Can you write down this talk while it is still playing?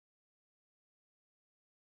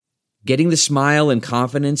Getting the smile and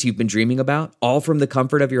confidence you've been dreaming about, all from the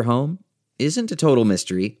comfort of your home, isn't a total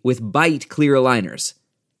mystery with Byte clear aligners.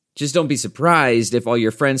 Just don't be surprised if all your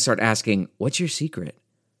friends start asking, "What's your secret?"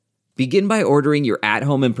 Begin by ordering your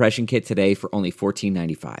at-home impression kit today for only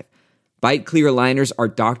 $14.95. Byte clear aligners are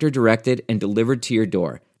doctor-directed and delivered to your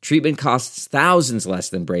door. Treatment costs thousands less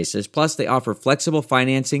than braces, plus they offer flexible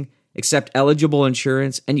financing, accept eligible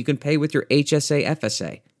insurance, and you can pay with your HSA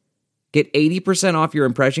FSA. Get 80% off your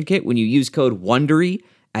impression kit when you use code WONDERY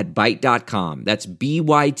at Byte.com. That's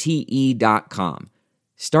BYTE.com.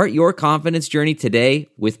 Start your confidence journey today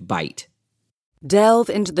with Byte. Delve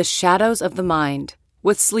into the shadows of the mind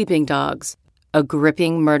with Sleeping Dogs, a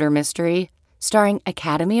gripping murder mystery starring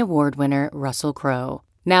Academy Award winner Russell Crowe.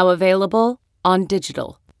 Now available on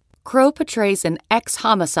digital. Crowe portrays an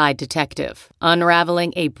ex-homicide detective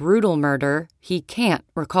unraveling a brutal murder he can't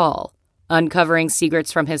recall. Uncovering secrets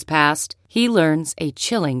from his past, he learns a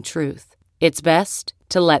chilling truth. It's best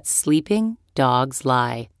to let sleeping dogs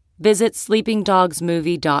lie. Visit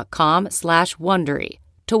sleepingdogsmovie.com/Wondery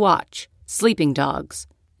to watch Sleeping Dogs,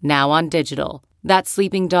 now on digital. That's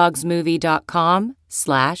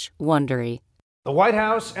sleepingdogsmovie.com/Wondery. The White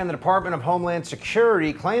House and the Department of Homeland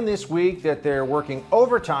Security claim this week that they're working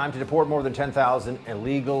overtime to deport more than 10,000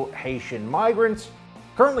 illegal Haitian migrants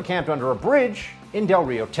currently camped under a bridge in Del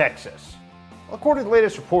Rio, Texas. According to the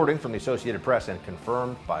latest reporting from the Associated Press and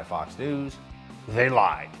confirmed by Fox News, they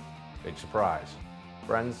lied. Big surprise.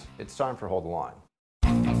 Friends, it's time for Hold the Line.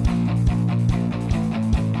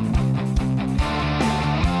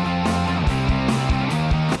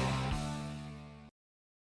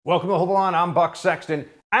 Welcome to Hold the Line. I'm Buck Sexton.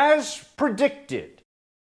 As predicted,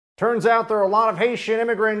 turns out there are a lot of Haitian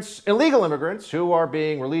immigrants, illegal immigrants, who are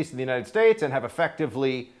being released in the United States and have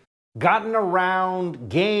effectively gotten around,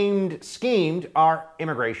 gamed, schemed our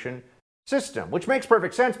immigration system, which makes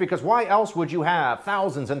perfect sense because why else would you have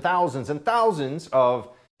thousands and thousands and thousands of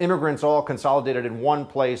immigrants all consolidated in one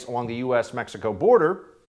place along the U.S.-Mexico border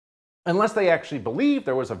unless they actually believed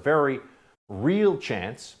there was a very real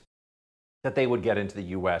chance that they would get into the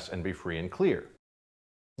U.S. and be free and clear.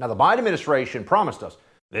 Now, the Biden administration promised us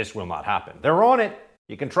this will not happen. They're on it.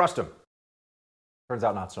 You can trust them. Turns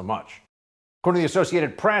out not so much. According to the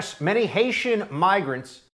Associated Press, many Haitian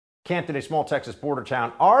migrants camped in a small Texas border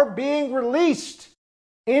town are being released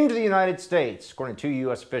into the United States, according to two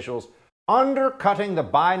U.S. officials, undercutting the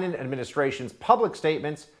Biden administration's public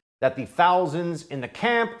statements that the thousands in the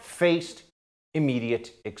camp faced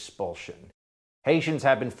immediate expulsion. Haitians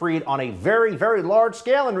have been freed on a very, very large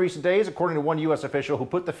scale in recent days, according to one U.S. official who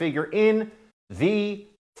put the figure in the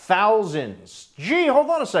thousands. Gee,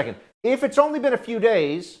 hold on a second. If it's only been a few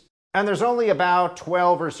days, and there's only about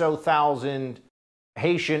 12 or so thousand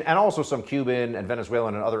Haitian, and also some Cuban and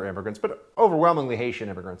Venezuelan and other immigrants, but overwhelmingly Haitian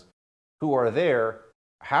immigrants who are there,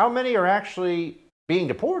 how many are actually being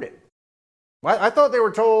deported? I thought they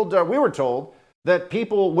were told, we were told, that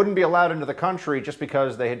people wouldn't be allowed into the country just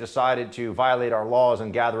because they had decided to violate our laws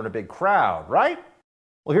and gather in a big crowd, right?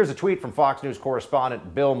 Well, here's a tweet from Fox News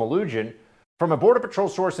correspondent Bill Malugin. From a Border Patrol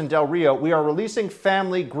source in Del Rio, we are releasing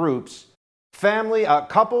family groups,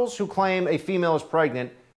 couples who claim a female is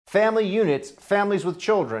pregnant, family units, families with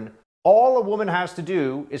children. All a woman has to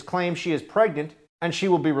do is claim she is pregnant and she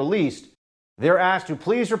will be released. They're asked to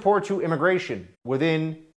please report to immigration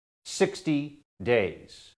within 60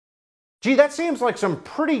 days. Gee, that seems like some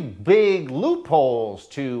pretty big loopholes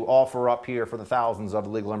to offer up here for the thousands of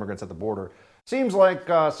illegal immigrants at the border. Seems like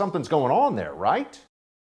something's going on there, right?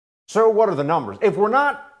 So what are the numbers? If we're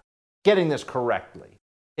not getting this correctly,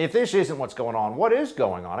 if this isn't what's going on, what is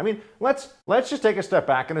going on? I mean, let's just take a step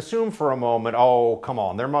back and assume for a moment, oh, come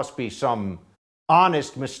on, there must be some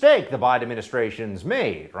honest mistake the Biden administration's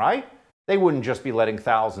made, right? They wouldn't just be letting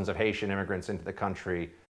thousands of Haitian immigrants into the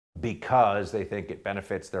country because they think it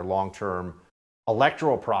benefits their long-term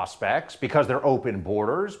electoral prospects, because they're open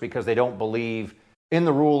borders, because they don't believe in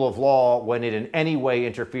the rule of law when it in any way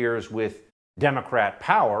interferes with Democrat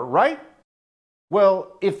power, right?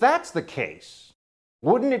 Well, if that's the case,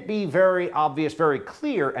 wouldn't it be very obvious, very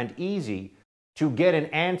clear and easy to get an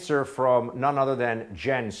answer from none other than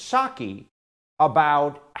Jen Psaki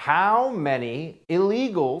about how many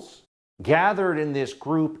illegals gathered in this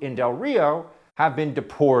group in Del Rio have been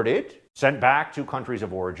deported, sent back to countries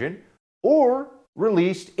of origin, or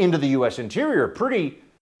released into the U.S. interior? Pretty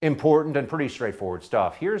important and pretty straightforward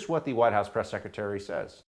stuff. Here's what the White House press secretary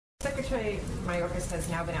says. Secretary Mayorkas has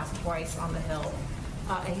now been asked twice on the Hill,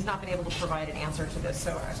 and he's not been able to provide an answer to this.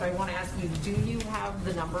 So I want to ask you, do you have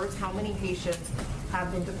the numbers? How many Haitians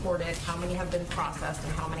have been deported? How many have been processed?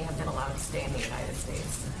 And how many have been allowed to stay in the United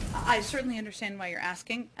States? I certainly understand why you're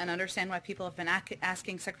asking and understand why people have been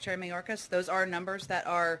asking Secretary Mayorkas. Those are numbers that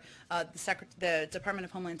are the Department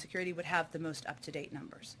of Homeland Security would have the most up-to-date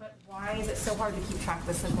numbers. But why is it so hard to keep track of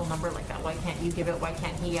a simple number like that? Why can't you give it? Why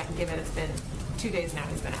can't he give it? It's been 2 days now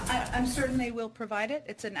he's been asked. I'm certain they will provide it.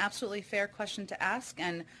 It's an absolutely fair question to ask,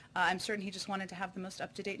 and I'm certain he just wanted to have the most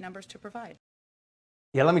up-to-date numbers to provide.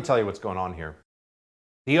 Yeah, let me tell you what's going on here.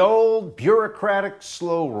 The old bureaucratic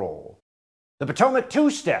slow roll. The Potomac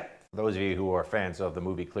two-step, for those of you who are fans of the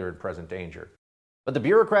movie Clear and Present Danger. But the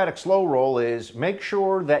bureaucratic slow roll is make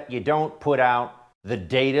sure that you don't put out the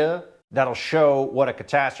data that'll show what a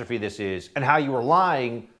catastrophe this is and how you were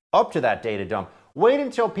lying up to that data dump. Wait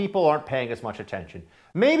until people aren't paying as much attention.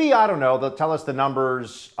 Maybe, I don't know, they'll tell us the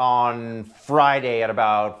numbers on Friday at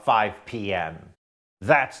about 5 p.m.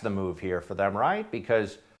 That's the move here for them, right?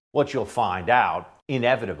 Because what you'll find out,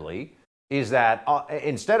 inevitably, is that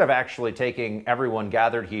instead of actually taking everyone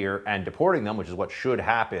gathered here and deporting them, which is what should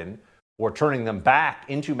happen, or turning them back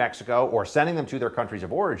into Mexico or sending them to their countries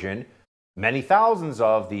of origin, many thousands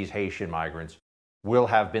of these Haitian migrants will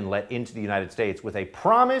have been let into the United States with a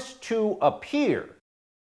promise to appear.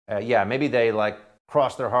 Maybe they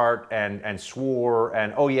crossed their heart and swore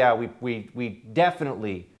and, oh yeah, we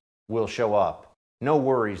definitely will show up. No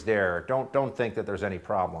worries there. Don't think that there's any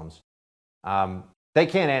problems. They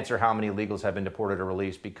can't answer how many illegals have been deported or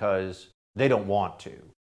released because they don't want to.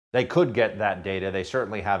 They could get that data. They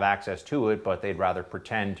certainly have access to it, but they'd rather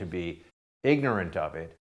pretend to be ignorant of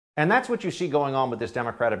it. And that's what you see going on with this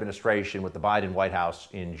Democrat administration, with the Biden White House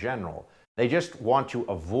in general. They just want to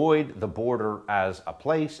avoid the border as a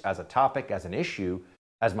place, as a topic, as an issue,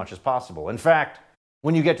 as much as possible. In fact,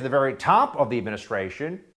 when you get to the very top of the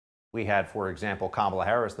administration, we had, for example, Kamala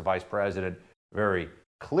Harris, the vice president, very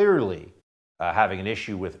clearly having an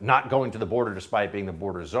issue with not going to the border despite being the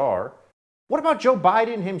border czar. What about Joe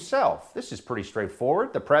Biden himself? This is pretty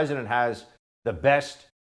straightforward. The president has the best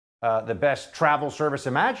travel service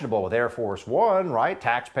imaginable with Air Force One, right?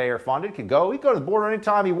 Taxpayer funded, he can go to the border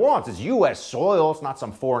anytime he wants. It's U.S. soil. It's not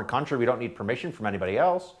some foreign country. We don't need permission from anybody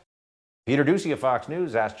else. Peter Ducey of Fox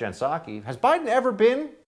News asked Jen Psaki, has Biden ever been?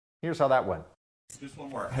 Here's how that went. Just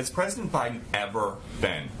one more. Has President Biden ever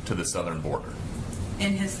been to the southern border?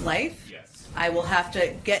 In his life? Yes. I will have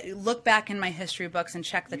to look back in my history books and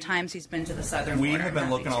check the times he's been to the southern border. We have been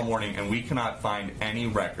looking all morning, and we cannot find any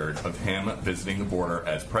record of him visiting the border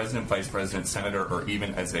as president, vice president, senator, or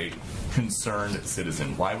even as a concerned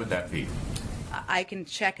citizen. Why would that be? I can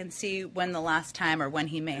check and see when the last time or when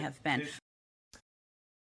he may have been.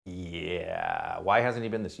 Yeah. Why hasn't he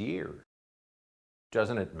been this year?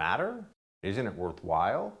 Doesn't it matter? Isn't it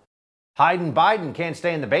worthwhile? Biden can't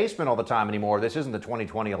stay in the basement all the time anymore. This isn't the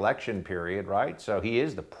 2020 election period, right? So he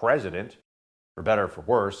is the president, for better or for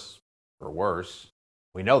worse. For worse.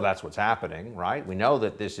 We know that's what's happening, right? We know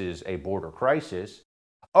that this is a border crisis.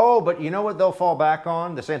 Oh, but you know what they'll fall back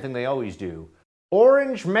on? The same thing they always do.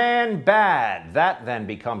 Orange man bad. That then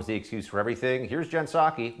becomes the excuse for everything. Here's Jen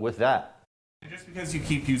Psaki with that. Just because you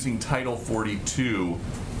keep using Title 42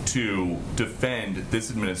 to defend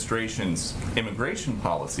this administration's immigration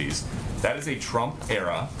policies, that is a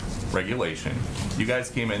Trump-era regulation. You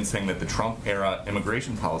guys came in saying that the Trump-era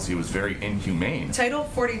immigration policy was very inhumane. Title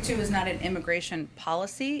 42 is not an immigration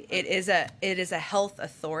policy. It is a health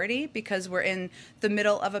authority because we're in the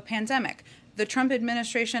middle of a pandemic. The Trump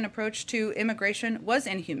administration approach to immigration was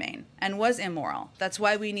inhumane and was immoral. That's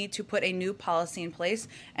why we need to put a new policy in place,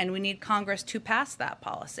 and we need Congress to pass that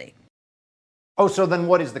policy. Oh, so then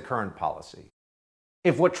what is the current policy?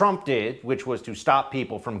 If what Trump did, which was to stop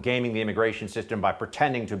people from gaming the immigration system by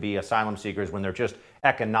pretending to be asylum seekers when they're just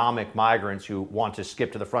economic migrants who want to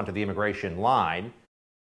skip to the front of the immigration line,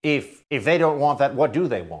 if they don't want that, what do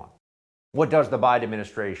they want? What does the Biden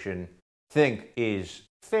administration think is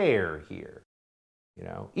fair here? You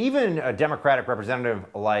know, even a Democratic representative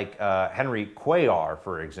like Henry Cuellar,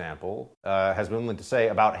 for example, has been willing to say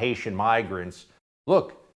about Haitian migrants,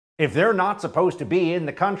 look, if they're not supposed to be in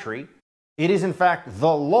the country, it is in fact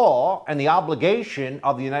the law and the obligation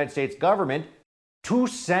of the United States government to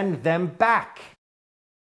send them back.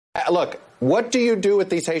 Look, what do you do with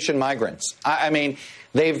these Haitian migrants? I mean,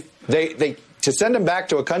 they to send them back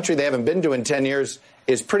to a country they haven't been to in 10 years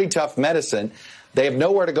is pretty tough medicine. They have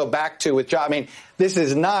nowhere to go back to with jobs. I mean, this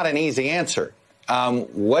is not an easy answer.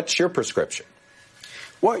 What's your prescription?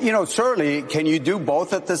 Well, you know, certainly, can you do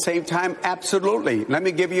both at the same time? Absolutely. Let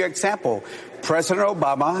me give you an example. President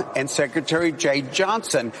Obama and Secretary Jay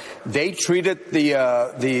Johnson, they treated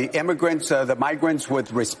the immigrants, the migrants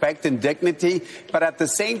with respect and dignity, but at the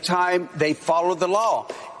same time, they followed the law.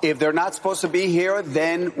 If they're not supposed to be here,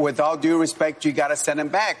 then with all due respect, you got to send them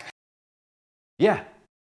back. Yeah,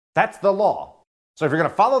 that's the law. So if you're going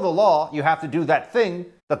to follow the law, you have to do that thing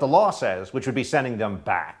that the law says, which would be sending them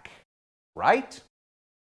back. Right?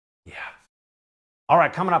 Yeah. All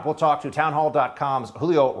right, coming up, we'll talk to townhall.com's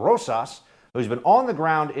Julio Rosas, who's been on the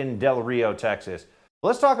ground in Del Rio, Texas.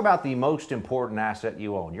 Let's talk about the most important asset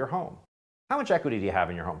you own, your home. How much equity do you have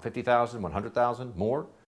in your home? 50,000, 100,000, more?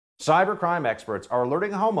 Cybercrime experts are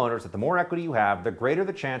alerting homeowners that the more equity you have, the greater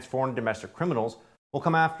the chance foreign and domestic criminals will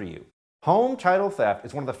come after you. Home title theft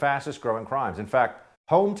is one of the fastest growing crimes. In fact,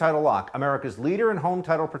 Home Title Lock, America's leader in home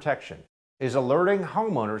title protection, is alerting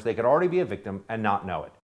homeowners they could already be a victim and not know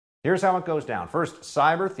it. Here's how it goes down. First,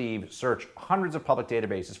 cyber thieves search hundreds of public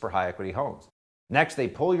databases for high equity homes. Next, they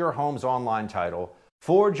pull your home's online title,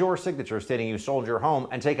 forge your signature stating you sold your home,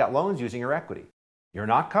 and take out loans using your equity. You're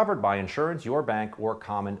not covered by insurance, your bank, or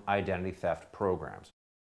common identity theft programs.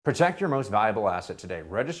 Protect your most valuable asset today.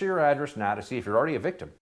 Register your address now to see if you're already a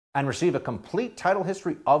victim and receive a complete title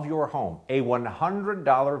history of your home, a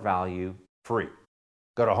 $100 value free.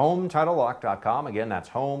 Go to HomeTitleLock.com. Again, that's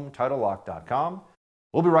HomeTitleLock.com.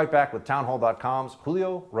 We'll be right back with townhall.com's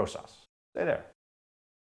Julio Rosas. Stay there.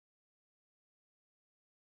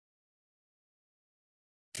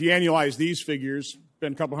 If you annualize these figures,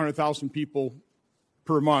 been a couple 100,000 people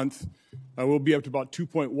per month, we'll be up to about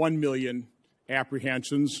 2.1 million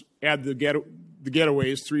apprehensions. Add the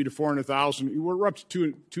getaways, 300,000 to 400,000. We're up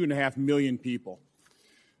to 2.5 million people.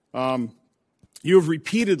 You have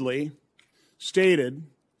repeatedly stated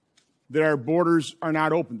that our borders are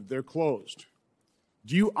not open, that they're closed.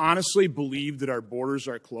 Do you honestly believe that our borders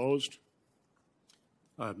are closed?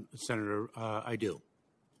 Senator, I do.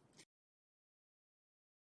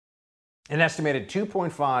 An estimated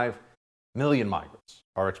 2.5 million migrants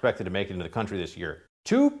are expected to make it into the country this year.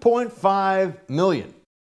 2.5 million.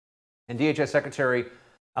 And DHS Secretary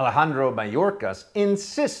Alejandro Mayorkas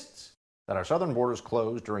insists that our southern borders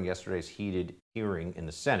closed during yesterday's heated hearing in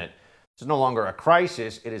the Senate. This is no longer a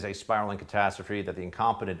crisis. It is a spiraling catastrophe that the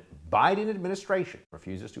incompetent Biden administration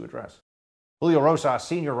refuses to address. Julio Rosas,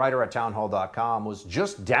 senior writer at townhall.com, was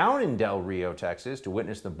just down in Del Rio, Texas, to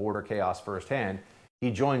witness the border chaos firsthand.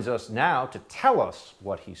 He joins us now to tell us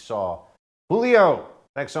what he saw. Julio,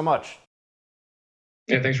 thanks so much.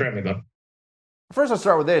 Yeah, thanks for having me, Bob. First, let's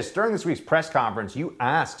start with this. During this week's press conference, you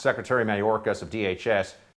asked Secretary Mayorkas of DHS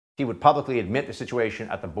if he would publicly admit the situation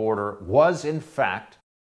at the border was, in fact,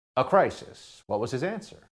 a crisis. What was his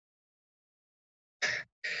answer?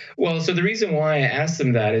 Well, so the reason why I asked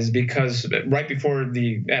him that is because right before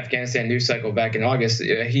the Afghanistan news cycle back in August,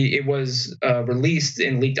 it was released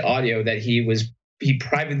in leaked audio that he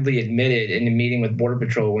privately admitted in a meeting with Border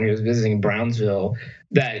Patrol when he was visiting Brownsville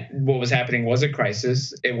that what was happening was a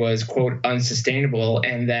crisis. It was, quote, unsustainable,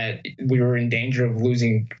 and that we were in danger of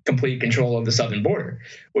losing complete control of the southern border,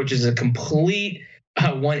 which is a complete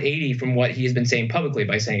 180 from what he has been saying publicly,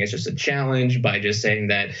 by saying it's just a challenge, by just saying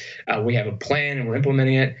that we have a plan and we're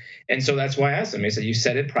implementing it. And so that's why I asked him. He said, you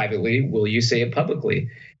said it privately. Will you say it publicly?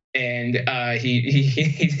 And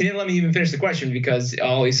he didn't let me even finish the question, because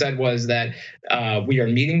all he said was that we are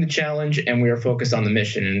meeting the challenge and we are focused on the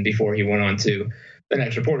mission. And before he went on to the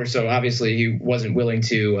next reporter, so obviously he wasn't willing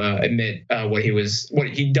to admit what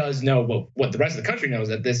he does know, what the rest of the country knows,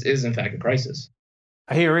 that this is in fact a crisis.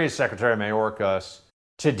 Here is Secretary Mayorkas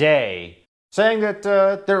today saying that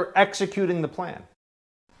they're executing the plan.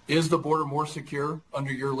 Is the border more secure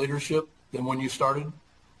under your leadership than when you started?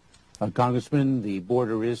 Congressman, the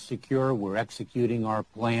border is secure. We're executing our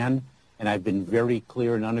plan, and I've been very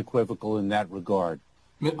clear and unequivocal in that regard.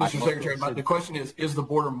 Mr. Secretary, the question is the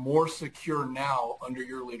border more secure now under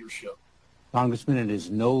your leadership? Congressman, it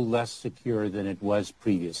is no less secure than it was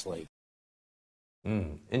previously.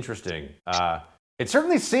 Interesting. It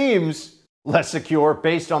certainly seems less secure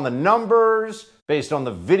based on the numbers, based on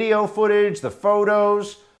the video footage, the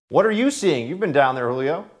photos. What are you seeing? You've been down there,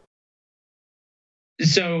 Julio.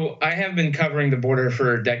 So I have been covering the border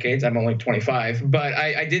for decades. I'm only 25, but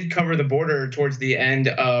I did cover the border towards the end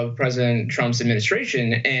of President Trump's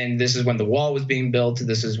administration. And this is when the wall was being built.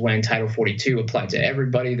 This is when Title 42 applied to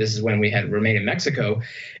everybody. This is when we had Remain in Mexico.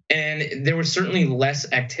 And there was certainly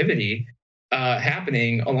less activity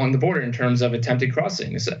happening along the border in terms of attempted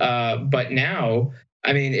crossings. But now,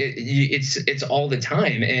 I mean, it's all the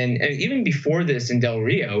time. And even before this in Del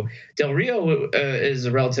Rio is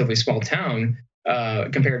a relatively small town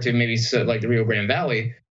compared to maybe like the Rio Grande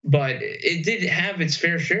Valley. But it did have its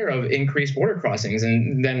fair share of increased border crossings.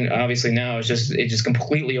 And then obviously now it just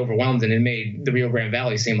completely overwhelmed, and it made the Rio Grande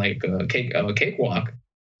Valley seem like a cakewalk.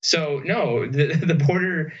 So no, the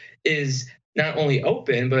border is not only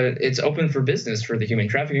open, but it's open for business for the human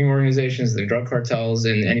trafficking organizations, the drug cartels,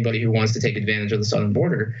 and anybody who wants to take advantage of the southern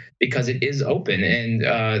border, because it is open.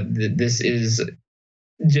 And this is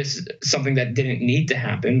just something that didn't need to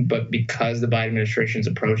happen, but because the Biden administration's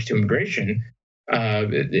approach to immigration,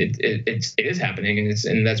 it is happening,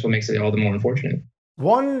 and that's what makes it all the more unfortunate.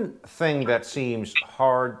 One thing that seems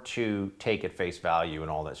hard to take at face value in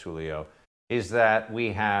all this, Julio, is that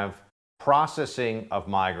we have processing of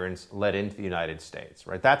migrants led into the United States,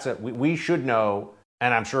 right? We should know,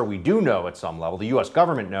 and I'm sure we do know at some level, the U.S.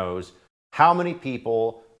 government knows how many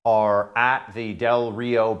people are at the Del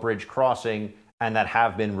Rio Bridge crossing and that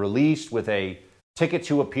have been released with a ticket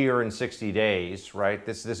to appear in 60 days, right?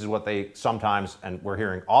 This is what they sometimes, and we're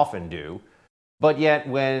hearing often, do. But yet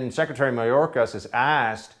when Secretary Mayorkas is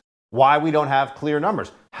asked why we don't have clear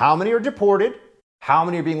numbers, how many are deported, how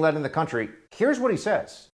many are being led in the country, here's what he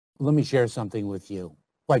says. Let me share something with you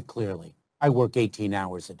quite clearly. I work 18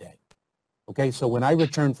 hours a day. Okay, so when I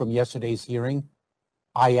returned from yesterday's hearing,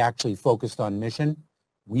 I actually focused on mission.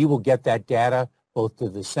 We will get that data both to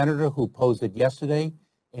the senator who posed it yesterday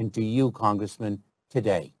and to you, Congressman,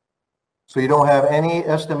 today. So you don't have any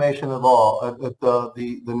estimation at all at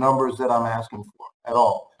the numbers that I'm asking for at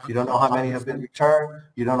all. You don't know how many have been returned.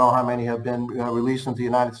 You don't know how many have been released into the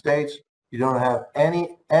United States. You don't have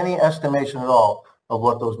any estimation at all of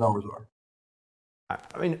what those numbers are.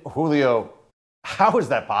 I mean, Julio, how is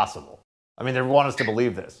that possible? I mean, they want us to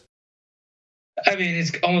believe this. I mean,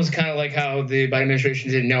 it's almost kind of like how the Biden administration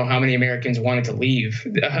didn't know how many Americans wanted to leave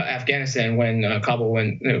Afghanistan when Kabul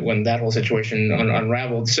when that whole situation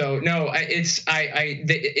unraveled. So no,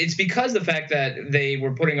 it's because the fact that they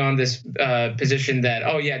were putting on this position that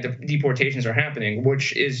deportations are happening,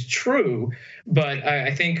 which is true. But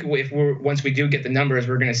I think once we do get the numbers,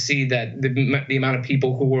 we're going to see that the amount of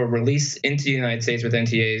people who were released into the United States with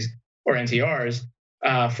NTAs or NTRs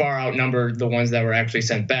far outnumbered the ones that were actually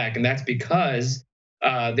sent back. And that's because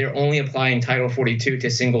they're only applying Title 42 to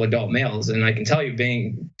single adult males. And I can tell you,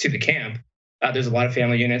 being to the camp, there's a lot of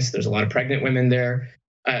family units, there's a lot of pregnant women there.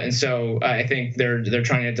 And so I think they're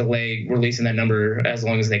trying to delay releasing that number as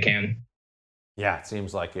long as they can. Yeah, it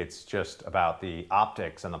seems like it's just about the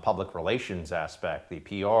optics and the public relations aspect, the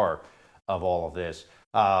PR of all of this.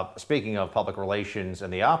 Speaking of public relations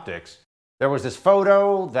and the optics, there was this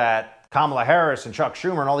photo that Kamala Harris and Chuck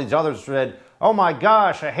Schumer and all these others said, oh my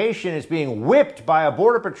gosh, a Haitian is being whipped by a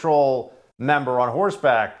Border Patrol member on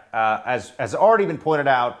horseback. As already been pointed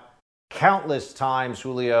out countless times,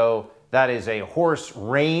 Julio, that is a horse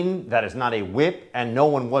rein, that is not a whip, and no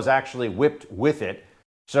one was actually whipped with it.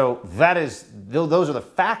 So those are the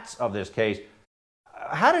facts of this case.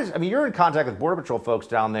 You're in contact with Border Patrol folks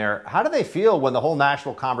down there. How do they feel when the whole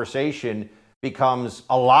national conversation becomes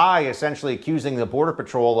a lie, essentially accusing the Border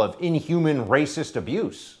Patrol of inhuman, racist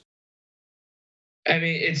abuse? I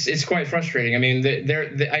mean, it's quite frustrating. I mean,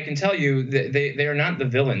 I can tell you that they are not the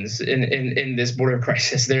villains in this border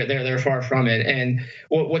crisis. They're far from it. And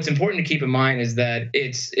what's important to keep in mind is that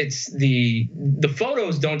it's the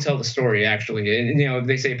photos don't tell the story, actually. And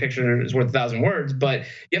they say a picture is worth 1,000 words, but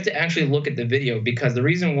you have to actually look at the video, because the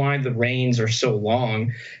reason why the reins are so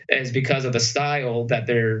long is because of the style that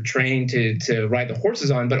they're trained to ride the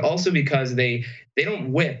horses on, but also because they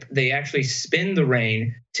don't whip. They actually spin the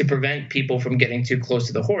rein to prevent people from getting too close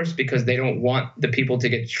to the horse, because they don't want the people to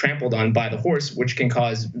get trampled on by the horse, which can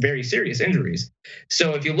cause very serious injuries.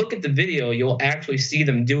 So if you look at the video, you'll actually see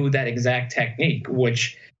them do that exact technique,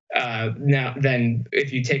 which now then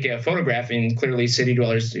if you take a photograph, and clearly city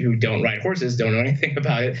dwellers who don't ride horses, don't know anything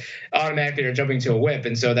about it, automatically are jumping to a whip.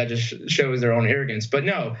 And so that just shows their own arrogance. But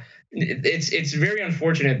no, it's very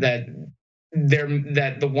unfortunate that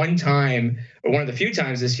the one time, or one of the few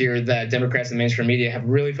times this year, that Democrats and mainstream media have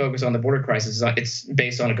really focused on the border crisis, it's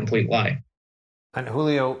based on a complete lie. And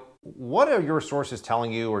Julio, what are your sources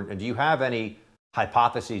telling you, or do you have any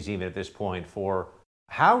hypotheses even at this point for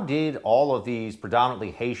how did all of these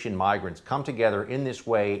predominantly Haitian migrants come together in this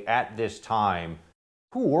way at this time?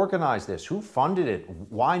 Who organized this? Who funded it?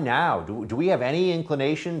 Why now? Do we have any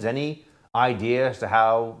inclinations, any idea as to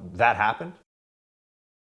how that happened?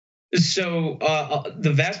 So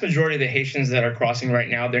the vast majority of the Haitians that are crossing right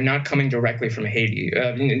now, they're not coming directly from Haiti.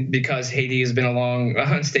 Because Haiti has been a long,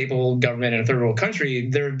 unstable government in a third world country,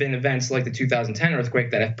 there have been events like the 2010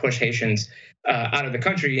 earthquake that have pushed Haitians out of the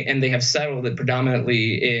country, and they have settled it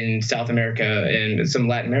predominantly in South America and some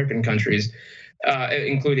Latin American countries,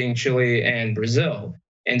 including Chile and Brazil.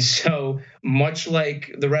 And so, much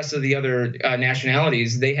like the rest of the other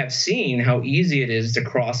nationalities, they have seen how easy it is to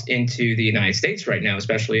cross into the United States right now,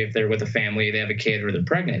 especially if they're with a family, they have a kid, or they're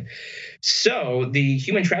pregnant. So the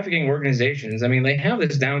human trafficking organizations, I mean, they have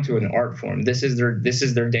this down to an art form. This is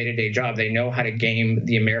their day-to-day job. They know how to game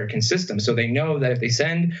the American system. So they know that if they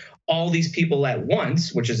send all these people at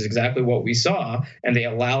once, which is exactly what we saw, and they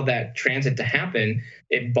allow that transit to happen,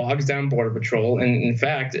 it bogs down Border Patrol. And in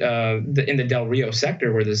fact, in the Del Rio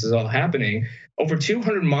sector where this is all happening, over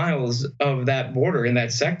 200 miles of that border in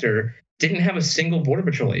that sector didn't have a single Border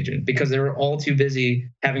Patrol agent because they were all too busy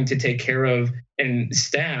having to take care of and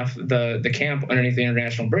staff the camp underneath the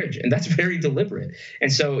International Bridge. And that's very deliberate.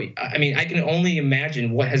 And so, I mean, I can only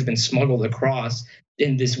imagine what has been smuggled across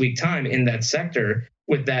in this week time in that sector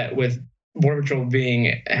with Border Patrol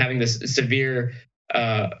having this severe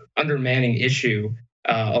undermanning issue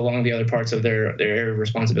along the other parts of their area of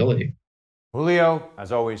responsibility. Julio,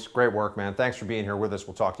 as always, great work, man. Thanks for being here with us.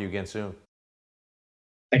 We'll talk to you again soon.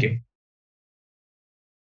 Thank you. It's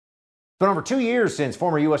been over 2 years since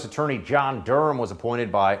former U.S. Attorney John Durham was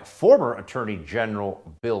appointed by former Attorney General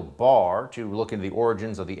Bill Barr to look into the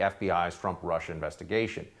origins of the FBI's Trump-Russia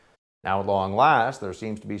investigation. Now, at long last, there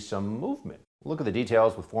seems to be some movement. We'll look at the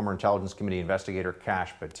details with former Intelligence Committee investigator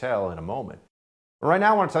Kash Patel in a moment. But right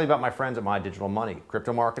now, I want to tell you about my friends at My Digital Money.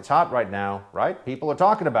 Crypto market's hot right now, right? People are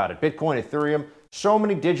talking about it. Bitcoin, Ethereum, so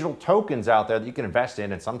many digital tokens out there that you can invest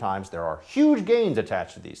in, and sometimes there are huge gains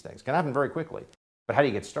attached to these things. It can happen very quickly. But how do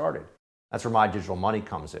you get started? That's where My Digital Money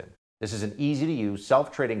comes in. This is an easy-to-use,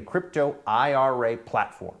 self-trading crypto IRA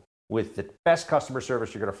platform with the best customer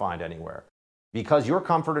service you're going to find anywhere. Because your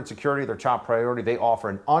comfort and security are their top priority, they offer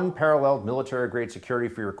an unparalleled military-grade security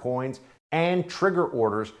for your coins and trigger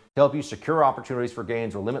orders to help you secure opportunities for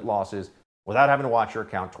gains or limit losses without having to watch your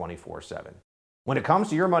account 24/7. When it comes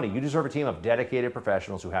to your money, you deserve a team of dedicated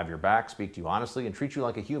professionals who have your back, speak to you honestly, and treat you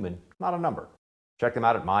like a human, not a number. Check them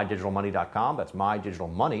out at mydigitalmoney.com. That's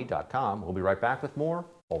mydigitalmoney.com. We'll be right back with more.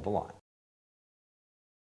 Hold the line.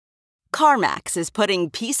 CarMax is putting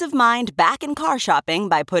peace of mind back in car shopping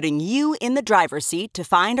by putting you in the driver's seat to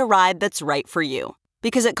find a ride that's right for you.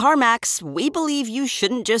 Because at CarMax, we believe you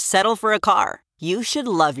shouldn't just settle for a car. You should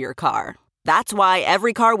love your car. That's why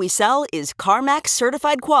every car we sell is CarMax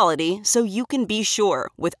certified quality, so you can be sure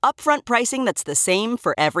with upfront pricing that's the same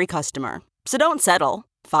for every customer. So don't settle.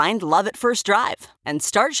 Find love at first drive and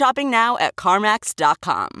start shopping now at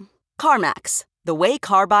CarMax.com. CarMax, the way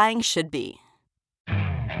car buying should be.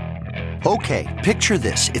 Okay, picture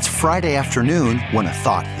this. It's Friday afternoon when a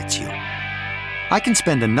thought hits you. I can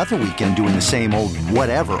spend another weekend doing the same old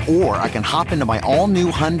whatever, or I can hop into my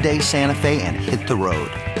all-new Hyundai Santa Fe and hit the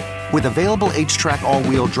road. With available H-Track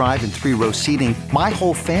all-wheel drive and 3-row seating, my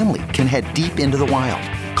whole family can head deep into the wild.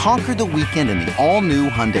 Conquer the weekend in the all-new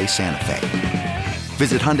Hyundai Santa Fe.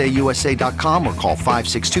 Visit HyundaiUSA.com or call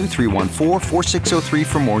 562-314-4603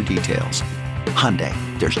 for more details. Hyundai,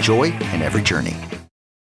 there's joy in every journey.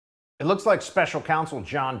 It looks like Special Counsel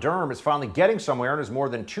John Durham is finally getting somewhere in his more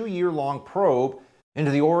than 2-year-long probe into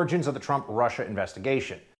the origins of the Trump-Russia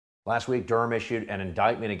investigation. Last week, Durham issued an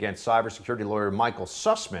indictment against cybersecurity lawyer Michael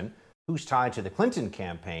Sussman, who's tied to the Clinton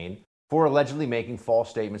campaign, for allegedly making false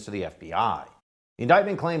statements to the FBI. The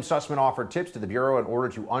indictment claims Sussman offered tips to the Bureau in order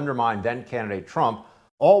to undermine then-candidate Trump,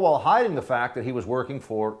 all while hiding the fact that he was working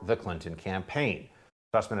for the Clinton campaign.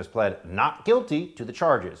 Sussman has pled not guilty to the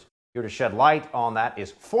charges. Here to shed light on that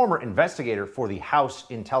is former investigator for the House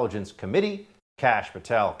Intelligence Committee, Kash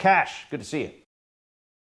Patel. Kash, good to see you.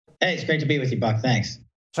 Hey, it's great to be with you, Buck. Thanks.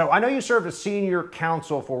 So I know you served as senior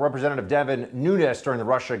counsel for Representative Devin Nunes during the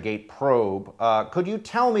Russiagate probe. Could you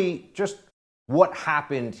tell me just what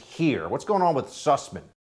happened here? What's going on with Sussman?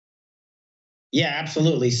 Yeah,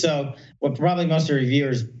 absolutely. So what probably most of the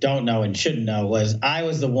reviewers don't know and shouldn't know was I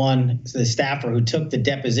was the staffer who took the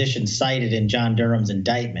deposition cited in John Durham's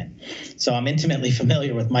indictment. So I'm intimately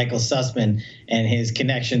familiar with Michael Sussman and his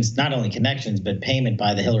connections, not only connections, but payment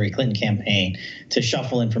by the Hillary Clinton campaign to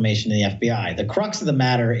shuffle information to the FBI. The crux of the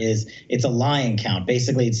matter is it's a lying count.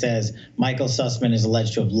 Basically, it says Michael Sussman is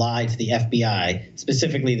alleged to have lied to the FBI,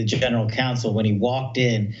 specifically the general counsel, when he walked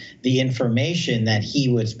in the information that he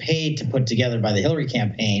was paid to put together by the Hillary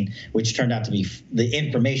campaign, which turned out to be, the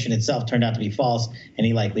information itself turned out to be false, and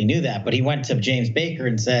he likely knew that. But he went to James Baker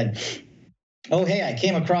and said, oh, hey, I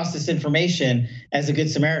came across this information as a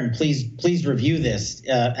good Samaritan. Please review this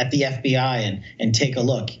at the FBI and take a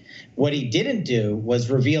look. What he didn't do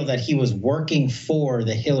was reveal that he was working for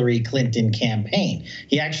the Hillary Clinton campaign.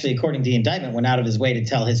 He actually, according to the indictment, went out of his way to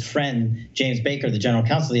tell his friend, James Baker, the general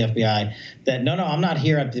counsel of the FBI, that no, I'm not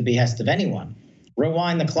here at the behest of anyone.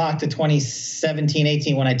 Rewind the clock to 2017,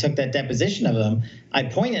 18, when I took that deposition of him, I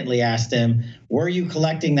pointedly asked him, were you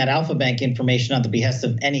collecting that Alpha Bank information at the behest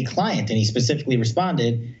of any client? And he specifically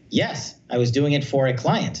responded, yes, I was doing it for a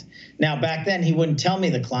client. Now, back then, he wouldn't tell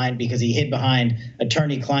me the client because he hid behind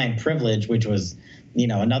attorney-client privilege, which was,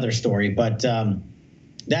 another story. But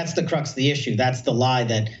that's the crux of the issue. That's the lie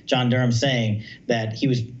that John Durham's saying, that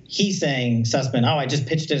he's saying, Sussman, I just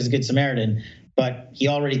pitched it as a good Samaritan. But he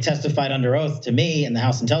already testified under oath to me and the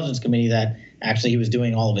House Intelligence Committee that actually he was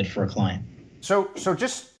doing all of it for a client. So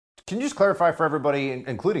can you just clarify for everybody,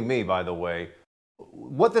 including me, by the way,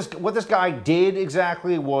 what this guy did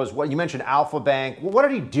exactly was what you mentioned, Alpha Bank. What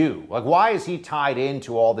did he do? Like, why is he tied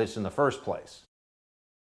into all this in the first place?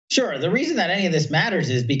 Sure. The reason that any of this matters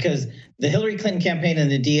is because the Hillary Clinton campaign and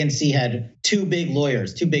the DNC had two big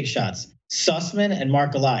lawyers, two big shots, Sussman and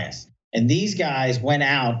Mark Elias. And these guys went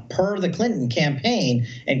out per the Clinton campaign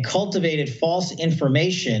and cultivated false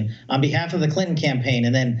information on behalf of the Clinton campaign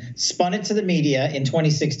and then spun it to the media in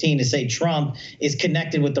 2016 to say Trump is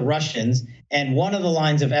connected with the Russians. And one of the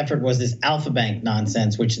lines of effort was this Alpha Bank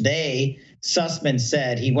nonsense, which Sussman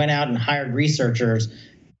said he went out and hired researchers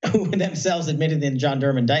who themselves admitted in the John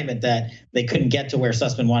Durham indictment that they couldn't get to where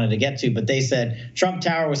Sussman wanted to get to. But they said Trump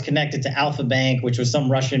Tower was connected to Alpha Bank, which was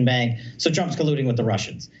some Russian bank. So Trump's colluding with the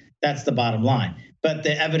Russians. That's the bottom line. But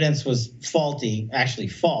the evidence was faulty, actually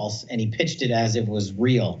false, and he pitched it as it was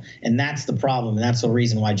real. And that's the problem. And that's the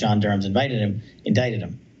reason why John Durham's indicted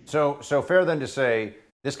him. So fair then to say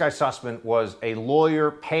this guy Sussman was a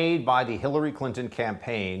lawyer paid by the Hillary Clinton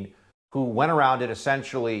campaign who went around and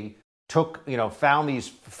essentially found these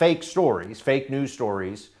fake stories, fake news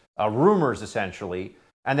stories, rumors essentially,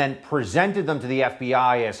 and then presented them to the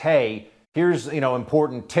FBI as, hey, here's,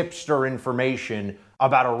 important tipster information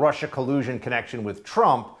about a Russia collusion connection with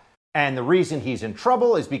Trump. And the reason he's in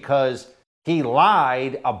trouble is because he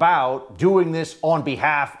lied about doing this on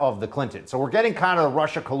behalf of the Clintons. So we're getting kind of the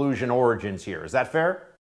Russia collusion origins here. Is that fair?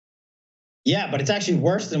 Yeah, but it's actually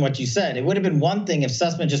worse than what you said. It would have been one thing if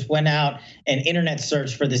Sussman just went out and internet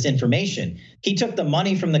searched for this information. He took the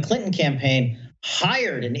money from the Clinton campaign,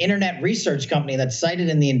 hired an internet research company that's cited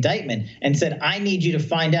in the indictment and said, I need you to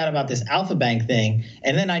find out about this Alpha Bank thing,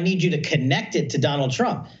 and then I need you to connect it to Donald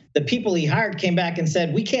Trump. The people he hired came back and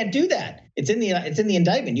said, we can't do that. It's in the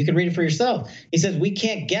indictment. You can read it for yourself. He says, we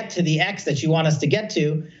can't get to the X that you want us to get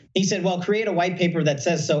to. He said, well, create a white paper that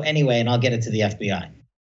says so anyway, and I'll get it to the FBI.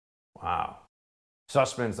 Wow.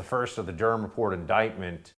 Sussman's the first of the Durham Report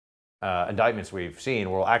indictments we've seen.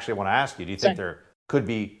 Well, actually, I want to ask you, do you think there could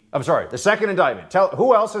be, the second indictment.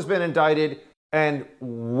 Who else has been indicted, and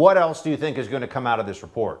what else do you think is going to come out of this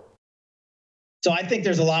report? So I think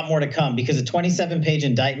there's a lot more to come because a 27-page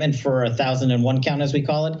indictment for 1,001 count, as we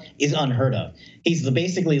call it, is unheard of. He's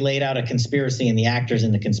basically laid out a conspiracy and the actors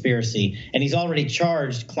in the conspiracy, and he's already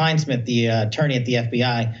charged Kleinsmith, the attorney at the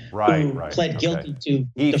FBI, who pled guilty to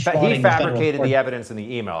defrauding. He fabricated the evidence in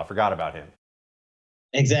the email. I forgot about him.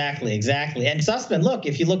 Exactly. And Sussman, look,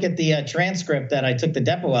 if you look at the transcript that I took the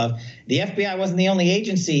depo of, the FBI wasn't the only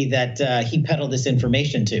agency that he peddled this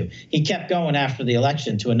information to. He kept going after the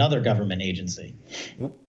election to another government agency.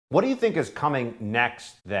 What do you think is coming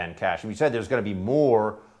next then, Cash? You said there's going to be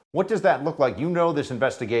more. What does that look like? You know this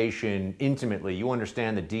investigation intimately. You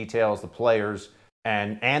understand the details, the players,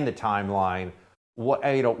 and the timeline.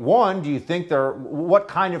 One, do you think what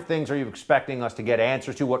kind of things are you expecting us to get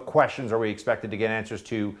answers to? What questions are we expected to get answers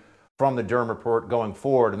to from the Durham Report going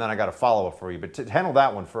forward? And then I got a follow-up for you, but to handle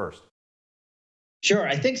that one first. Sure.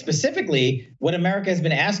 I think specifically what America has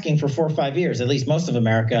been asking for 4 or 5 years, at least most of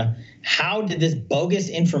America, how did this bogus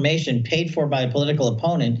information paid for by a political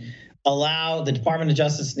opponent allow the Department of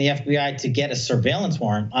Justice and the FBI to get a surveillance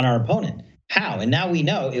warrant on our opponent? How? And now we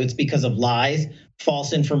know it's because of lies,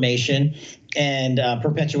 false information, and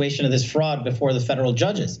perpetuation of this fraud before the federal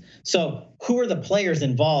judges. So who are the players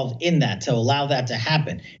involved in that to allow that to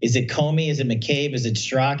happen? Is it Comey? Is it McCabe? Is it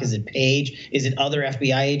Strzok? Is it Page? Is it other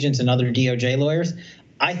FBI agents and other DOJ lawyers?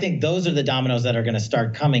 I think those are the dominoes that are going to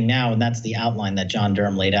start coming now, and that's the outline that John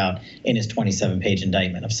Durham laid out in his 27-page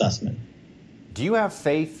indictment of Sussman. Do you have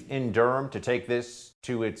faith in Durham to take this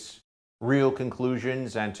to its real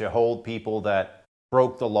conclusions and to hold people that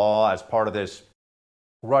broke the law as part of this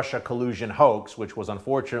Russia collusion hoax, which was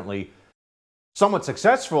unfortunately somewhat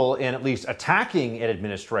successful in at least attacking an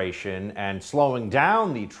administration and slowing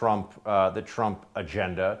down the Trump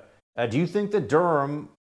agenda? Do you think that Durham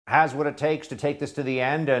has what it takes to take this to the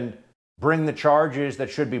end and bring the charges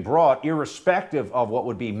that should be brought, irrespective of what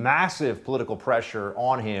would be massive political pressure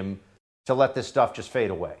on him to let this stuff just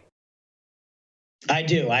fade away? I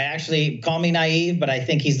do. I actually, call me naive, but I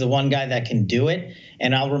think he's the one guy that can do it.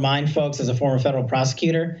 And I'll remind folks, as a former federal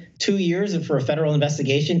prosecutor, 2 years for a federal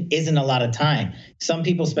investigation isn't a lot of time. Some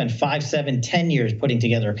people spend 5, 7, 10 years putting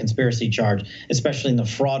together a conspiracy charge, especially in the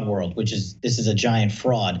fraud world, this is a giant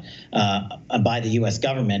fraud by the U.S.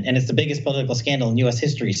 government. And it's the biggest political scandal in U.S.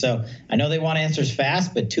 history. So I know they want answers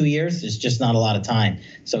fast, but 2 years is just not a lot of time.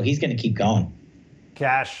 So he's going to keep going.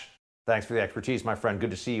 Cash, thanks for the expertise, my friend.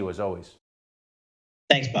 Good to see you as always.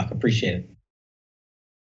 Thanks, Buck. Appreciate it.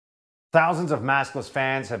 Thousands of maskless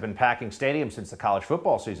fans have been packing stadiums since the college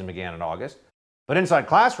football season began in August. But inside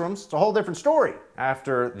classrooms, it's a whole different story.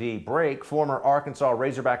 After the break, former Arkansas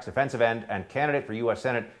Razorbacks defensive end and candidate for U.S.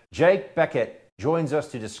 Senate Jake Beckett joins us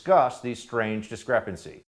to discuss the strange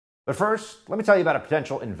discrepancy. But first, let me tell you about a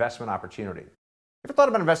potential investment opportunity. Ever thought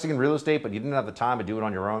about investing in real estate, but you didn't have the time to do it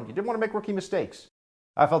on your own? You didn't want to make rookie mistakes.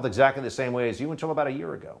 I felt exactly the same way as you until about a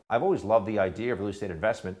year ago. I've always loved the idea of real estate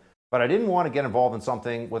investment, but I didn't want to get involved in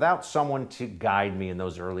something without someone to guide me in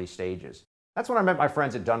those early stages. That's when I met my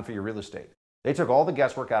friends at Done For You Real Estate. They took all the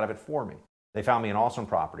guesswork out of it for me. They found me an awesome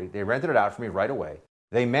property. They rented it out for me right away.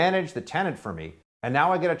 They managed the tenant for me, and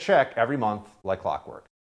now I get a check every month like clockwork.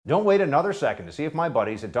 Don't wait another second to see if my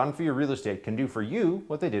buddies at Done For You Real Estate can do for you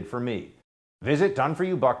what they did for me. Visit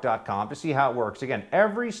doneforyoubuck.com to see how it works. Again,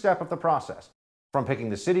 every step of the process. From picking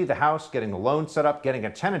the city, the house, getting the loan set up, getting a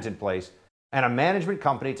tenant in place, and a management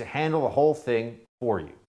company to handle the whole thing for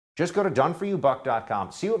you. Just go to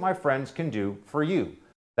doneforyoubuck.com. See what my friends can do for you.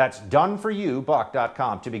 That's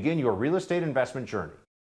doneforyoubuck.com to begin your real estate investment journey.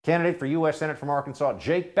 Candidate for U.S. Senate from Arkansas,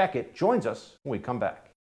 Jake Beckett, joins us when we come back.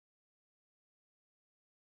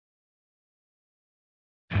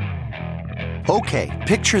 Okay,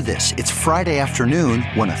 picture this. It's Friday afternoon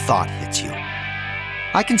when a thought hits you.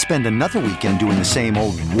 I can spend another weekend doing the same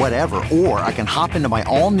old whatever, or I can hop into my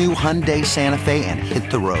all-new Hyundai Santa Fe and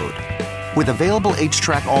hit the road. With available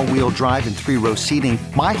H-Track all-wheel drive and 3-row seating,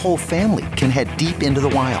 my whole family can head deep into the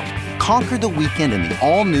wild. Conquer the weekend in the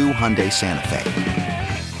all-new Hyundai Santa Fe.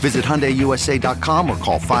 Visit HyundaiUSA.com or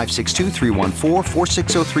call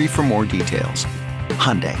 562-314-4603 for more details.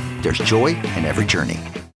 Hyundai, there's joy in every journey.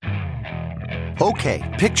 Okay,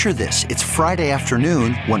 picture this. It's Friday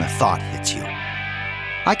afternoon when a thought hits you.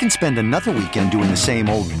 I can spend another weekend doing the same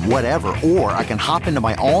old whatever, or I can hop into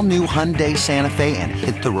my all-new Hyundai Santa Fe and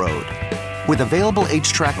hit the road. With available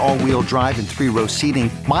H-Track all-wheel drive and 3-row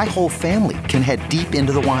seating, my whole family can head deep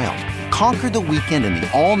into the wild. Conquer the weekend in the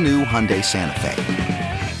all-new Hyundai Santa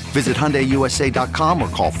Fe. Visit HyundaiUSA.com or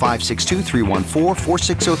call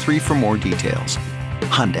 562-314-4603 for more details.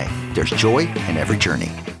 Hyundai, there's joy in every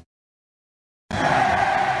journey.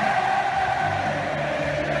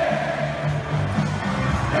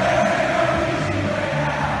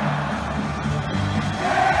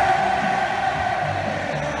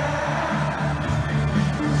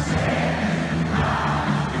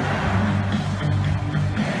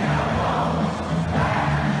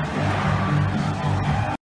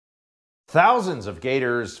 Thousands of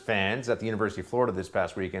Gators fans at the University of Florida this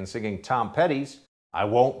past weekend singing Tom Petty's I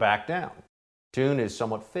Won't Back Down. Tune is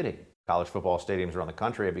somewhat fitting. College football stadiums around the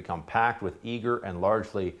country have become packed with eager and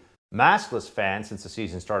largely maskless fans since the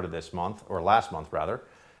season started this month, or last month rather.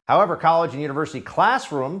 However, college and university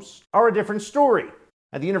classrooms are a different story.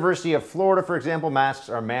 At the University of Florida, for example, masks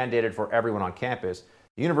are mandated for everyone on campus.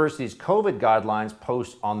 The university's COVID guidelines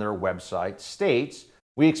post on their website states,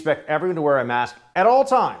 we expect everyone to wear a mask at all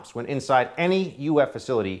times when inside any UF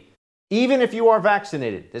facility, even if you are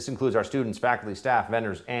vaccinated. This includes our students, faculty, staff,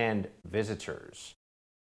 vendors, and visitors.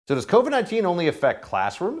 So does COVID-19 only affect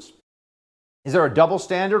classrooms? Is there a double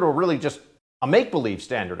standard or really just a make-believe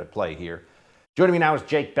standard at play here? Joining me now is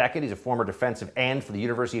Jake Beckett. He's a former defensive end for the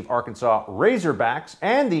University of Arkansas Razorbacks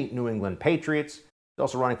and the New England Patriots. He's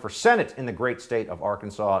also running for Senate in the great state of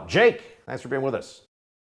Arkansas. Jake, thanks for being with us.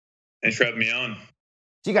 Thanks for having me on.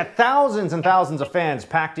 So you got thousands and thousands of fans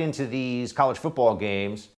packed into these college football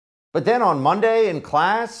games, but then on Monday in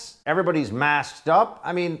class, everybody's masked up.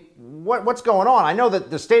 I mean, what's going on? I know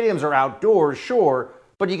that the stadiums are outdoors, sure,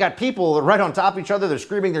 but you got people right on top of each other. They're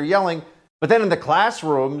screaming, they're yelling. But then in the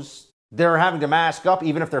classrooms, they're having to mask up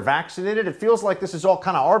even if they're vaccinated. It feels like this is all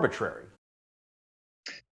kind of arbitrary.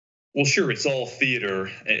 Well, sure, it's all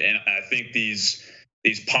theater. And I think these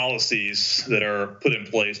policies that are put in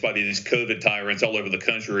place by these COVID tyrants all over the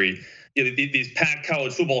country, these packed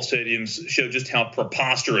college football stadiums show just how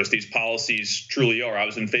preposterous these policies truly are. I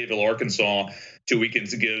was in Fayetteville, Arkansas 2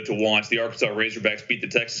 weekends ago to watch the Arkansas Razorbacks beat the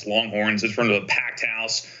Texas Longhorns in front of a packed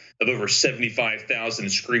house of over 75,000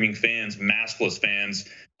 screaming fans, maskless fans,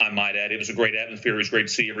 I might add. It was a great atmosphere. It was great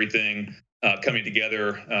to see everything coming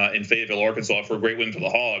together in Fayetteville, Arkansas for a great win for the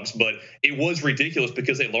Hogs. But it was ridiculous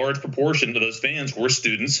because a large proportion of those fans were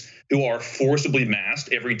students who are forcibly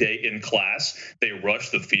masked every day in class. They rush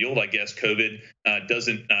the field. I guess COVID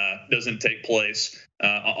doesn't take place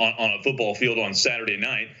on a football field on Saturday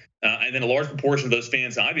night. And then a large proportion of those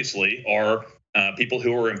fans, obviously, are people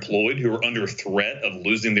who are employed, who are under threat of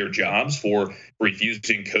losing their jobs for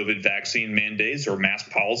refusing COVID vaccine mandates or mask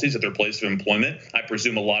policies at their place of employment. I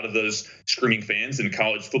presume a lot of those screaming fans in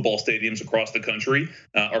college football stadiums across the country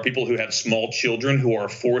are people who have small children who are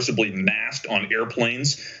forcibly masked on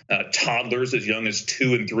airplanes, toddlers as young as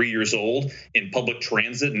 2 and 3 years old in public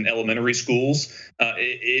transit and elementary schools.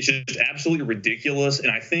 It's just absolutely ridiculous.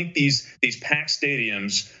 And I think these packed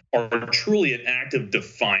stadiums are truly an act of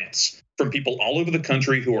defiance from people all over the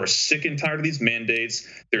country who are sick and tired of these mandates.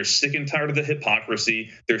 They're sick and tired of the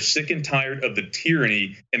hypocrisy. They're sick and tired of the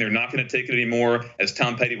tyranny, and they're not going to take it anymore. As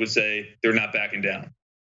Tom Petty would say, they're not backing down.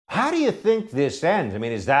 How do you think this ends? I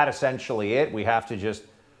mean, is that essentially it? We have to just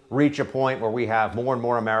reach a point where we have more and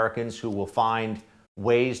more Americans who will find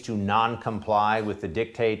ways to non-comply with the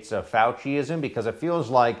dictates of Fauciism? Because it feels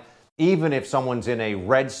like even if someone's in a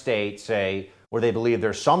red state, say, where they believe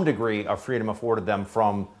there's some degree of freedom afforded them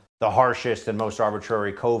from the harshest and most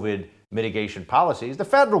arbitrary COVID mitigation policies, the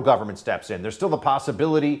federal government steps in. There's still the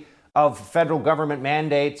possibility of federal government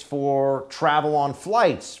mandates for travel on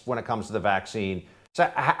flights when it comes to the vaccine. So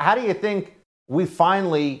how do you think we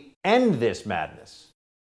finally end this madness?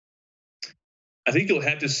 I think you'll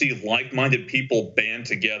have to see like-minded people band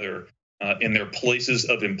together in their places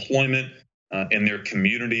of employment, in their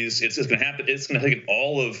communities. It's going to happen. It's going to take an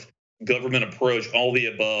all of government approach, all the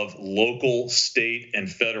above, local, state,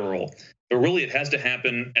 and federal. But really, it has to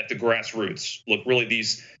happen at the grassroots. Look, really,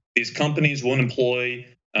 these companies won't employ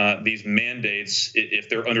these mandates if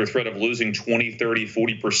they're under threat of losing 20, 30,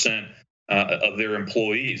 40% of their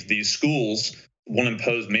employees. These schools won't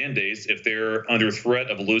impose mandates if they're under threat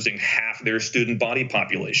of losing half their student body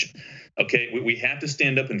population. Okay, we have to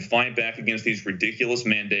stand up and fight back against these ridiculous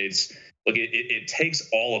mandates. Look, it takes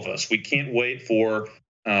all of us. We can't wait for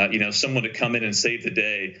someone to come in and save the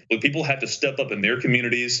day. Look, people have to step up in their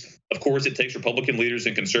communities. Of course, it takes Republican leaders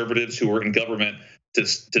and conservatives who are in government to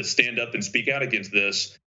stand up and speak out against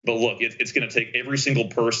this. But look, it's going to take every single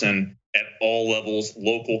person at all levels,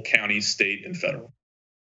 local, county, state, and federal.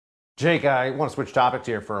 Jake, I want to switch topics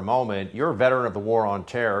here for a moment. You're a veteran of the war on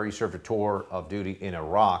terror. You served a tour of duty in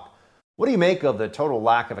Iraq. What do you make of the total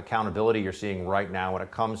lack of accountability you're seeing right now when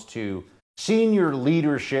it comes to senior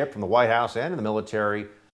leadership from the White House and in the military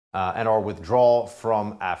and our withdrawal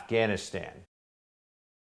from Afghanistan?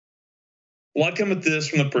 Well, I come at this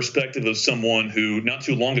from the perspective of someone who not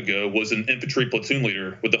too long ago was an infantry platoon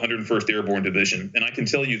leader with the 101st Airborne Division. And I can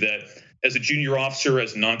tell you that as a junior officer,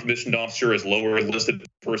 as a non-commissioned officer, as lower enlisted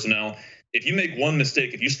personnel, if you make one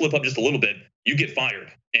mistake, if you slip up just a little bit, you get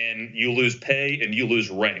fired and you lose pay and you lose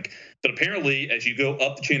rank. But apparently, as you go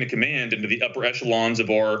up the chain of command into the upper echelons of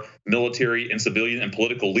our military and civilian and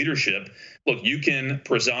political leadership, look, you can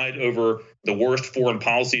preside over the worst foreign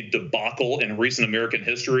policy debacle in recent American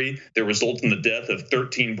history that results in the death of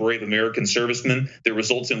 13 brave American servicemen, that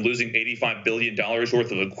results in losing $85 billion worth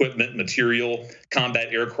of equipment, material, combat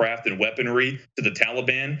aircraft, and weaponry to the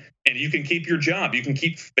Taliban. And you can keep your job. You can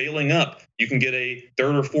keep failing up. You can get a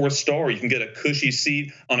 3rd or 4th star. You can get a cushy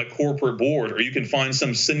seat on a corporate board, or you can find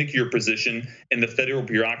some sinecure position in the federal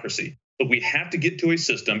bureaucracy. But we have to get to a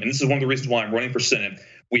system, and this is one of the reasons why I'm running for Senate.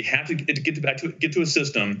 We have to get to a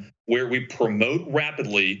system where we promote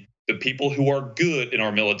rapidly the people who are good in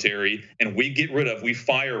our military, and we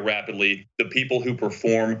fire rapidly the people who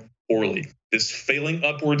perform poorly. This failing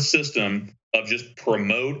upward system of just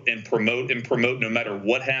promote and promote and promote no matter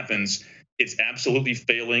what happens, it's absolutely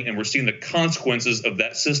failing, and we're seeing the consequences of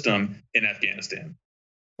that system in Afghanistan.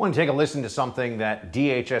 I want to take a listen to something that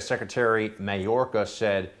DHS Secretary Mayorkas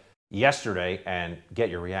said yesterday and get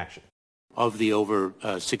your reaction. Of the over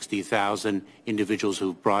 60,000 individuals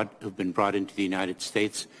who've been brought into the United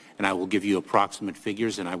States, and I will give you approximate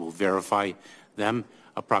figures and I will verify them,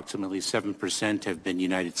 approximately 7% have been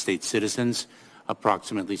United States citizens,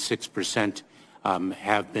 approximately 6%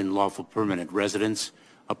 have been lawful permanent residents,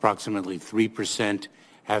 approximately 3%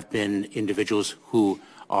 have been individuals who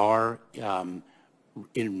are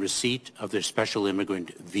in receipt of their special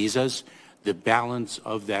immigrant visas. The balance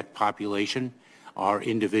of that population are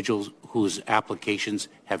individuals whose applications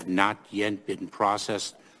have not yet been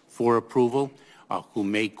processed for approval, who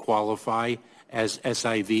may qualify as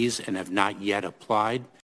SIVs and have not yet applied.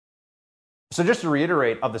 So just to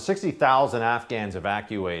reiterate, of the 60,000 Afghans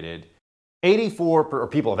evacuated, or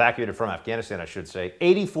people evacuated from Afghanistan, I should say,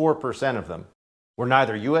 84% of them were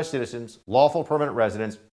neither U.S. citizens, lawful permanent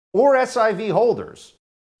residents, or SIV holders.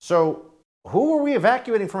 So who are we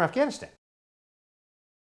evacuating from Afghanistan?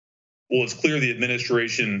 Well, it's clear the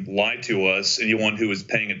administration lied to us. Anyone who was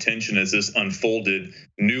paying attention as this unfolded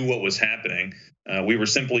knew what was happening. We were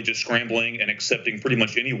simply just scrambling and accepting pretty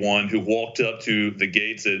much anyone who walked up to the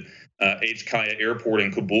gates at HKIA Airport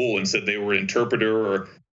in Kabul and said they were an interpreter or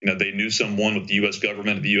they knew someone with the U.S.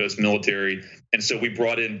 government, the U.S. military. And so we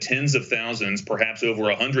brought in tens of thousands, perhaps over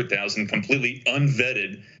 100,000 completely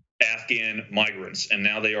unvetted Afghan migrants. And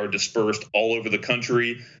now they are dispersed all over the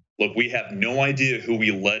country. Look, we have no idea who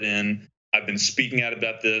we let in. I've been speaking out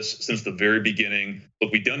about this since the very beginning.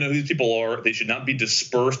 Look, we don't know who these people are. They should not be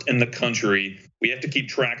dispersed in the country. We have to keep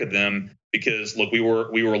track of them because, look, we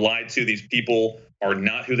were lied to. These people are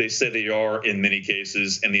not who they say they are in many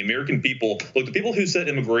cases. And the American people, look, the people who set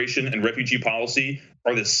immigration and refugee policy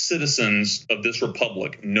are the citizens of this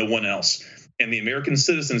republic, no one else. And the American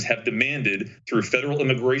citizens have demanded through federal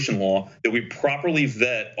immigration law that we properly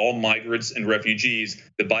vet all migrants and refugees.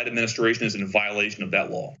 The Biden administration is in violation of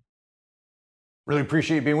that law. Really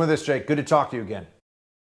appreciate you being with us, Jake. Good to talk to you again.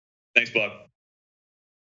 Thanks, Buck.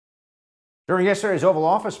 During yesterday's Oval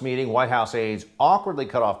Office meeting, White House aides awkwardly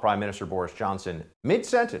cut off Prime Minister Boris Johnson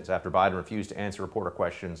mid-sentence after Biden refused to answer reporter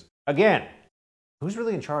questions again. Who's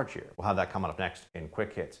really in charge here? We'll have that coming up next in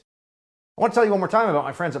Quick Hits. I want to tell you one more time about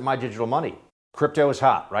my friends at My Digital Money. Crypto is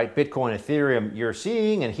hot, right? Bitcoin, Ethereum, you're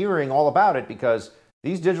seeing and hearing all about it because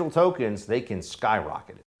these digital tokens, they can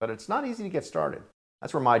skyrocket it. But it's not easy to get started.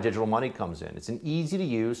 That's where My Digital Money comes in. It's an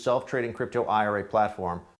easy-to-use, self-trading crypto IRA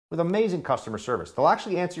platform with amazing customer service. They'll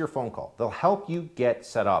actually answer your phone call. They'll help you get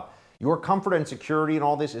set up. Your comfort and security and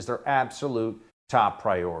all this is their absolute top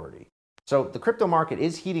priority. So the crypto market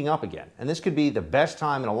is heating up again, and this could be the best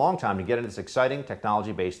time in a long time to get into this exciting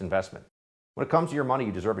technology-based investment. When it comes to your money,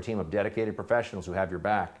 you deserve a team of dedicated professionals who have your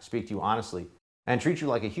back, speak to you honestly, and treat you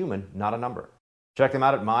like a human, not a number. Check them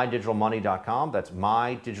out at mydigitalmoney.com. That's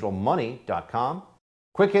mydigitalmoney.com.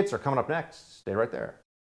 Quick Hits are coming up next. Stay right there.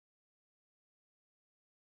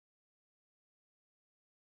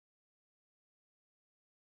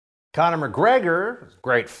 Conor McGregor,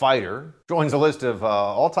 great fighter, joins a list of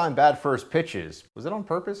all-time bad first pitches. Was it on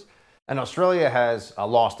purpose? And Australia has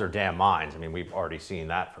lost their damn minds. I mean, we've already seen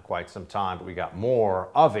that for quite some time, but we got more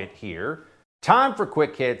of it here. Time for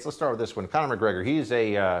Quick Hits. Let's start with this one. Conor McGregor, he's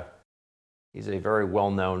a very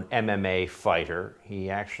well-known MMA fighter. He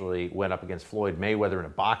actually went up against Floyd Mayweather in a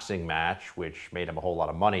boxing match, which made him a whole lot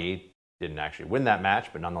of money. Didn't actually win that match,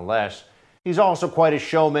 but nonetheless, he's also quite a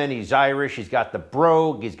showman. He's Irish. He's got the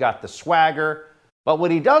brogue. He's got the swagger. But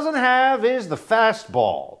what he doesn't have is the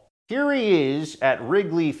fastball. Here he is at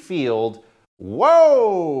Wrigley Field.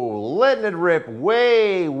 Whoa! Letting it rip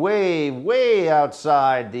way, way, way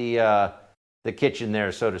outside the kitchen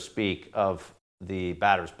there, so to speak, of the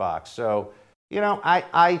batter's box. So,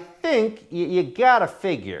 I think you got to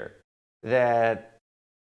figure that,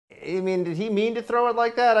 did he mean to throw it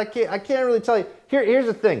like that? I can't really tell you. Here's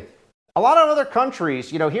the thing. A lot of other countries,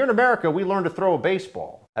 here in America, we learn to throw a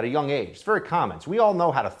baseball at a young age. It's very common. So we all know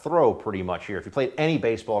how to throw pretty much here if you played any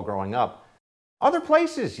baseball growing up. Other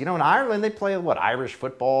places, in Ireland, they play Irish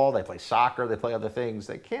football, they play soccer, they play other things.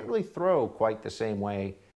 They can't really throw quite the same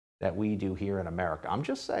way that we do here in America. I'm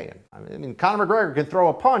just saying. Conor McGregor can throw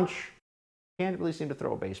a punch. Can't really seem to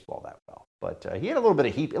throw a baseball that well. But he had a little bit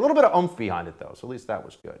of heat, a little bit of oomph behind it, though. So at least that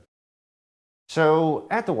was good. So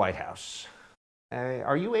at the White House,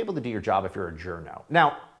 are you able to do your job if you're a journo?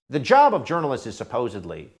 Now, the job of journalists is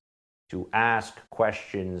supposedly to ask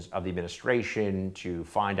questions of the administration, to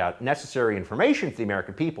find out necessary information for the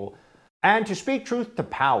American people, and to speak truth to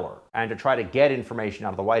power, and to try to get information out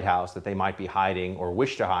of the White House that they might be hiding or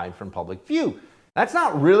wish to hide from public view. That's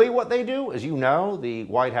not really what they do. As you know, the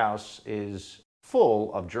White House is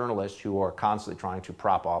full of journalists who are constantly trying to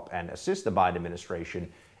prop up and assist the Biden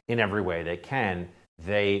administration in every way they can.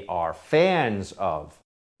 They are fans of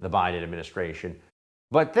the Biden administration.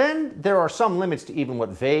 But then there are some limits to even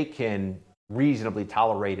what they can reasonably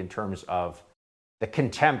tolerate in terms of the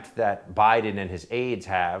contempt that Biden and his aides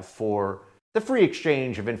have for the free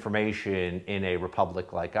exchange of information in a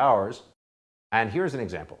republic like ours. And here's an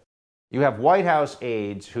example. You have White House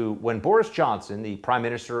aides who, when Boris Johnson, the Prime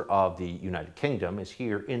Minister of the United Kingdom, is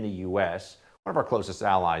here in the U.S., one of our closest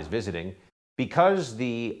allies visiting, because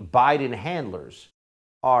the Biden handlers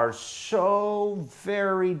are so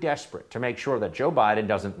very desperate to make sure that Joe Biden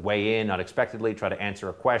doesn't weigh in unexpectedly, try to answer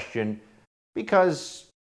a question, because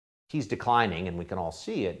he's declining and we can all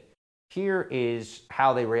see it. Here is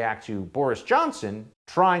how they react to Boris Johnson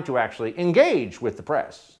trying to actually engage with the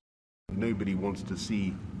press. Nobody wants to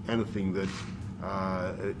see anything that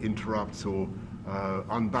interrupts or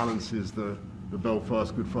unbalances the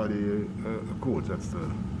Belfast Good Friday Accords. That's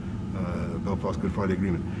the Belfast Good Friday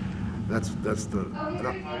Agreement. That's the. I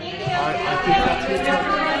think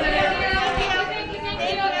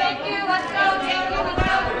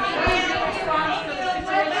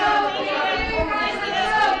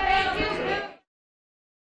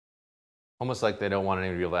Almost like they don't want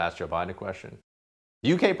anyone to be able to ask Joe Biden a question.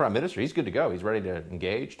 The UK Prime Minister, he's good to go. He's ready to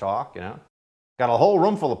engage, talk, you know. Got a whole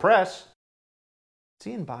room full of press.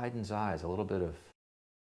 See in Biden's eyes a little bit of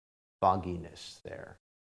fogginess there.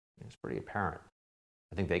 It's pretty apparent.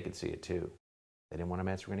 I think they could see it too. They didn't want him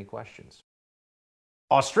answering any questions.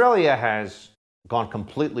 Australia has gone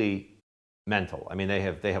completely mental. I mean, they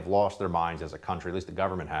have lost their minds as a country, at least the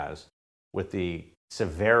government has, with the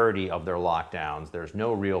severity of their lockdowns. There's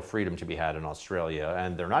no real freedom to be had in Australia,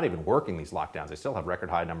 and they're not even working these lockdowns. They still have record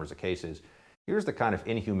high numbers of cases. Here's the kind of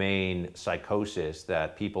inhumane psychosis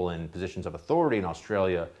that people in positions of authority in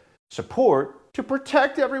Australia support to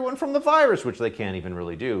protect everyone from the virus, which they can't even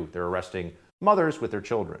really do. They're arresting mothers with their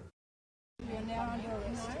children.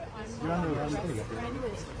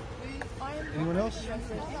 Anyone else?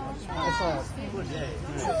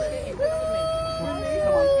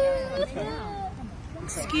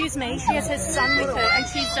 Excuse me, she has her son with her and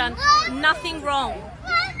she's done nothing wrong.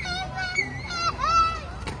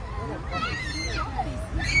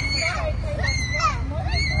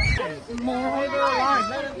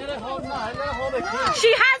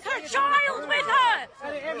 She has her child with her!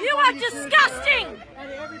 You are disgusting!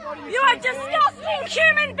 You are disgusting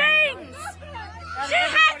human beings! She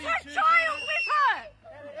has her child with her!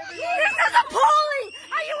 This is appalling!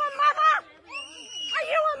 Are you a mother? Are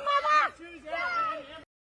you a mother?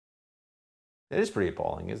 It is pretty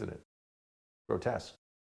appalling, isn't it? Grotesque.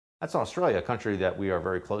 That's Australia, a country that we are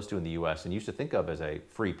very close to in the U.S. and used to think of as a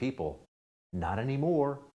free people. Not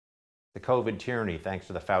anymore. The COVID tyranny, thanks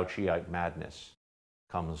to the Fauciite madness,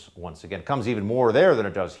 comes once again. It comes even more there than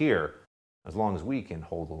it does here, as long as we can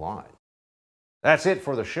hold the line. That's it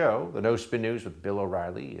for the show. The No Spin News with Bill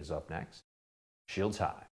O'Reilly is up next. Shields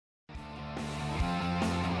high.